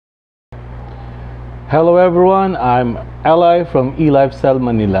Hello everyone, I'm Eli from eLifestyle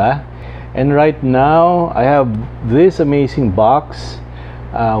Manila, and right now I have this amazing box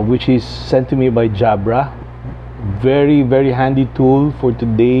which is sent to me by Jabra. Very handy tool for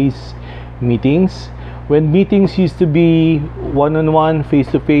today's meetings. When meetings used to be one-on-one,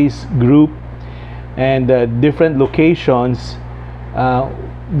 face-to-face, group, and different locations,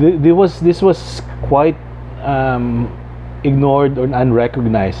 this was quite ignored or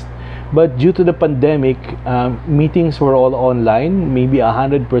unrecognized. But due to the pandemic, meetings were all online, maybe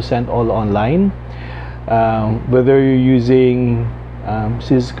 100% all online. Whether you're using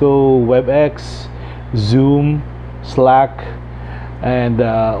Cisco, WebEx, Zoom, Slack, and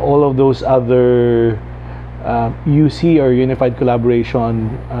all of those other UC or Unified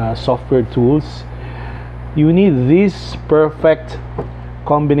Collaboration software tools, you need this perfect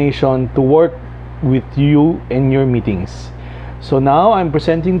combination to work with you and your meetings. So now I'm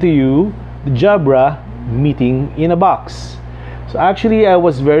presenting to you the Jabra meeting in a box. So actually I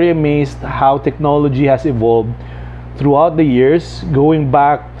was very amazed how technology has evolved throughout the years, going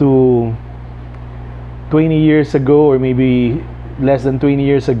back to 20 years ago or maybe less than 20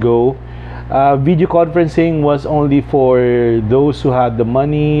 years ago. Video conferencing was only for those who had the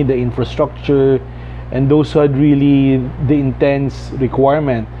money, the infrastructure, and those who had really the intense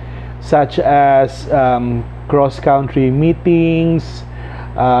requirement, such as cross-country meetings,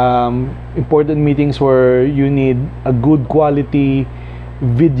 important meetings where you need a good quality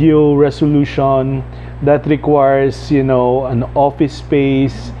video resolution that requires, you know, an office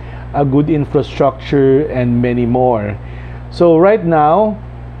space, a good infrastructure, and many more. So right now,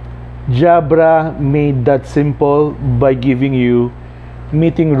 Jabra made that simple by giving you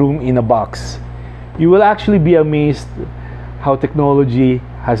meeting room in a box. You will actually be amazed how technology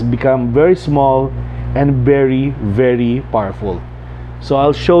has become very small and very powerful. So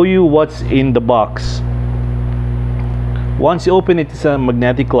I'll show you what's in the box. Once you open it, it's a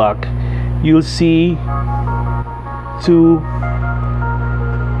magnetic lock. You'll see two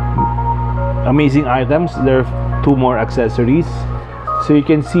amazing items. There are two more accessories. So you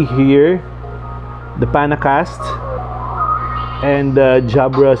can see here the Panacast and the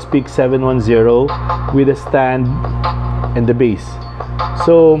Jabra Speak 710 with a stand and the base.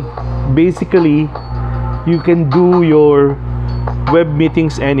 So basically you can do your web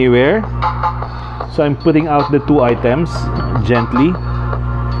meetings anywhere. So I'm putting out the two items gently,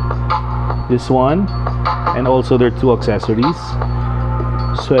 this one, and also their two accessories,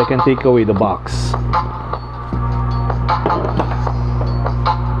 so I can take away the box.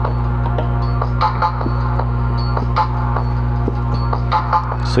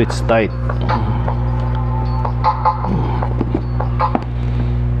 So it's tight.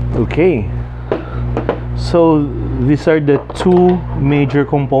 Okay, so these are the two major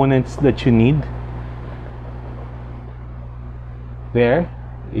components that you need. There,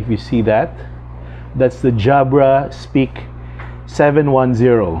 if you see that, that's the Jabra Speak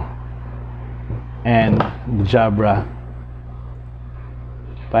 710 and the Jabra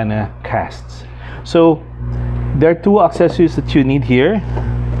Panacast. So there are two accessories that you need here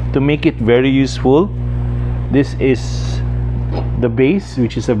to make it very useful. This is the base,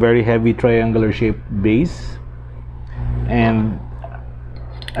 which is a very heavy triangular shaped base, and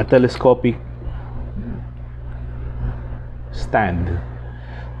a telescopic stand.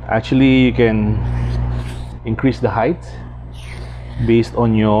 Actually, you can increase the height based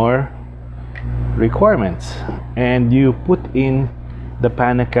on your requirements, and you put in the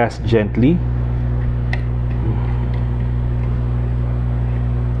Panacast gently.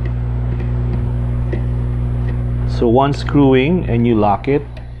 So one screwing and you lock it.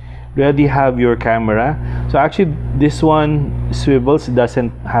 You already have your camera. So actually this one swivels, it doesn't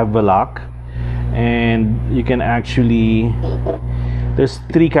have a lock, and you can actually, there's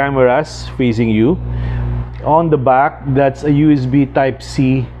three cameras facing you. On the back, that's a USB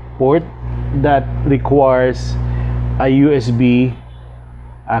Type-C port that requires a USB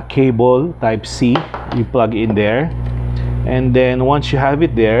cable Type-C. You plug in there, and then once you have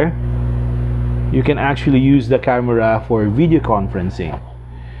it there, you can actually use the camera for video conferencing.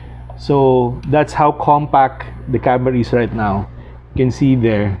 So that's how compact the camera is right now. You can see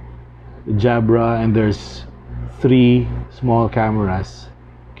there the Jabra, and there's three small cameras.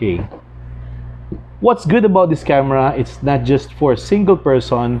 Okay, what's good about this camera, it's not just for a single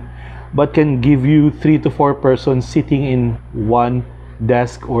person, but can give you 3 to 4 persons sitting in one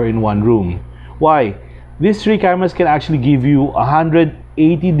desk or in one room. Why? These three cameras can actually give you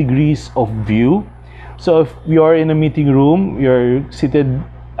 180 degrees of view. So if you're in a meeting room, you're seated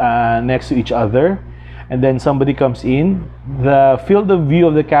next to each other, and then somebody comes in, the field of view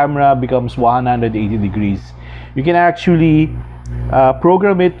of the camera becomes 180 degrees. You can actually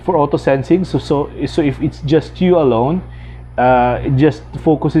program it for auto sensing. So if it's just you alone, it just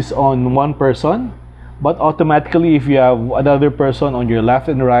focuses on one person, but automatically if you have another person on your left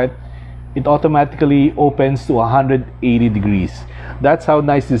and right, it automatically opens to 180 degrees. That's how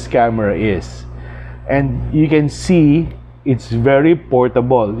nice this camera is. And you can see it's very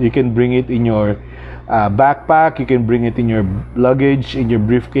portable. You can bring it in your backpack, you can bring it in your luggage, in your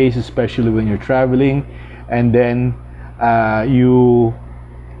briefcase, especially when you're traveling, and then you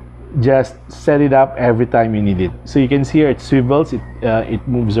just set it up every time you need it. So you can see here it swivels, it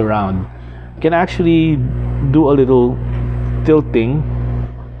moves around. You can actually do a little tilting.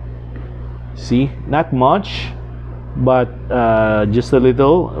 See, not much, but just a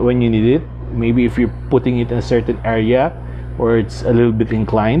little when you need it. Maybe if you're putting it in a certain area where it's a little bit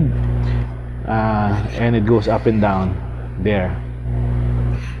inclined, and it goes up and down there.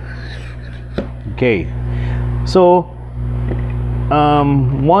 Okay, so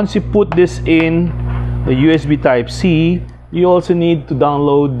once you put this in the USB Type-C, you also need to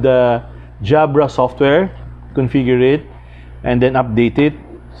download the Jabra software, configure it, and then update it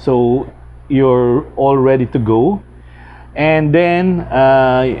so you're all ready to go. And then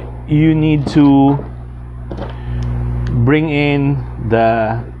you need to bring in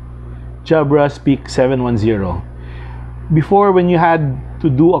the Jabra Speak 710. Before, when you had to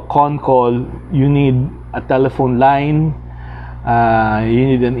do a con call, you need a telephone line, you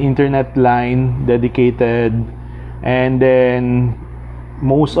need an internet line dedicated, and then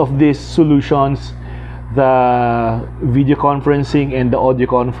most of these solutions, the video conferencing and the audio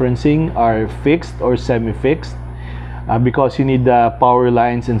conferencing, are fixed or semi-fixed, because you need the power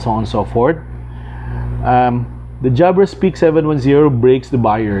lines and so on and so forth. The Jabra Speak 710 breaks the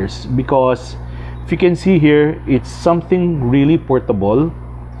barriers, because if you can see here, it's something really portable,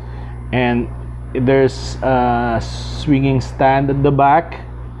 and there's a swinging stand at the back,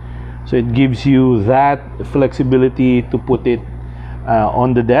 so it gives you that flexibility to put it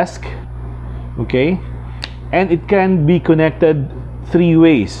on the desk. Okay, and it can be connected 3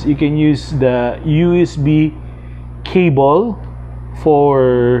 ways. You can use the USB cable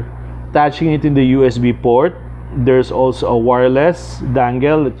for attaching it in the USB port. There's also a wireless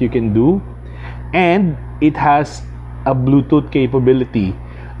dangle that you can do, and it has a Bluetooth capability.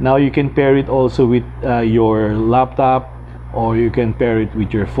 Now you can pair it also with your laptop, or you can pair it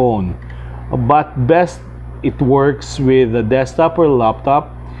with your phone, but best it works with a desktop or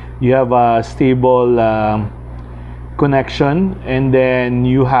laptop. You have a stable connection, and then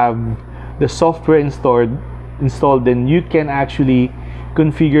you have the software installed, then you can actually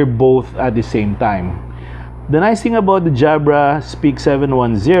configure both at the same time. The nice thing about the Jabra Speak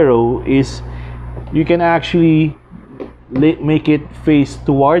 710 is you can actually make it face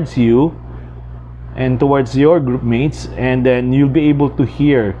towards you and towards your group mates, and then you'll be able to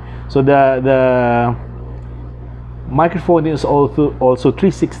hear. So the microphone is also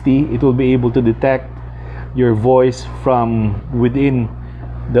 360. It will be able to detect your voice from within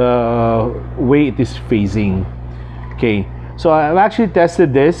the way it is facing. Okay, so I've actually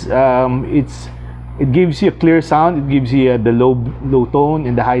tested this. It gives you a clear sound. It gives you the low tone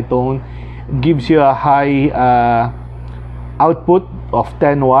and the high tone. It gives you a high output of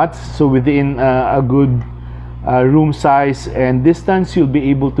 10 watts. So within a good room size and distance, you'll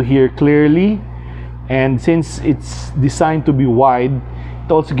be able to hear clearly. And since it's designed to be wide,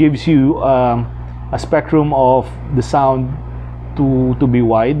 it also gives you a spectrum of the sound to be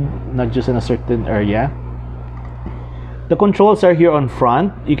wide, not just in a certain area. The controls are here on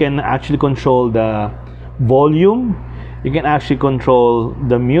front. You can actually control the volume. You can actually control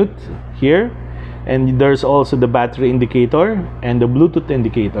the mute here, and there's also the battery indicator and the Bluetooth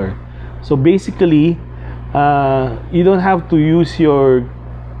indicator. So basically, you don't have to use your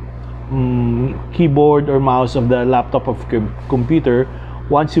keyboard or mouse of the laptop of computer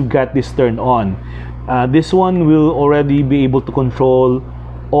once you've got this turned on. This one will already be able to control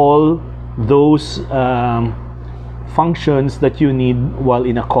all those functions that you need while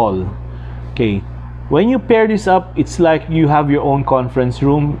in a call. Okay, when you pair this up, it's like you have your own conference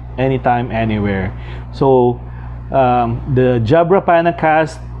room anytime, anywhere. So the Jabra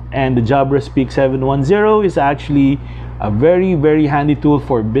Panacast and the Jabra Speak 710 is actually a very handy tool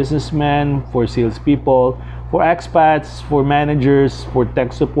for businessmen, for salespeople, for expats, for managers, for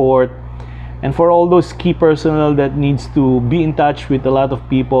tech support, and for all those key personnel that needs to be in touch with a lot of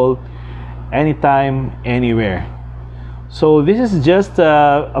people anytime, anywhere. So this is just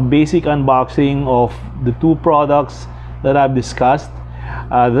a basic unboxing of the two products that I've discussed.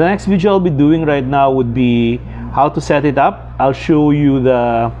 The next video I'll be doing right now would be how to set it up. I'll show you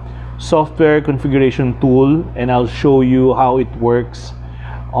the software configuration tool, and I'll show you how it works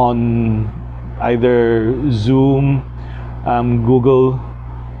on either Zoom, Google,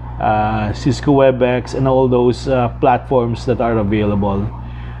 Cisco WebEx, and all those platforms that are available.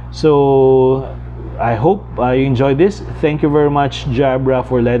 So I hope you enjoyed this. Thank you very much, Jabra,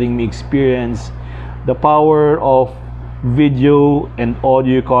 for letting me experience the power of video and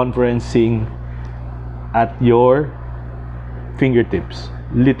audio conferencing at your fingertips.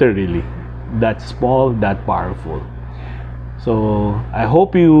 Literally, that small, that powerful. So I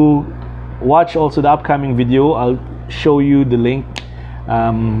hope you watch also the upcoming video. I'll show you the link,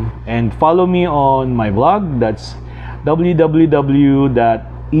 and follow me on my blog. That's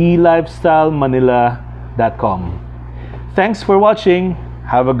www.elifestylemanila.com. Thanks for watching.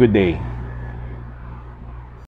 Have a good day.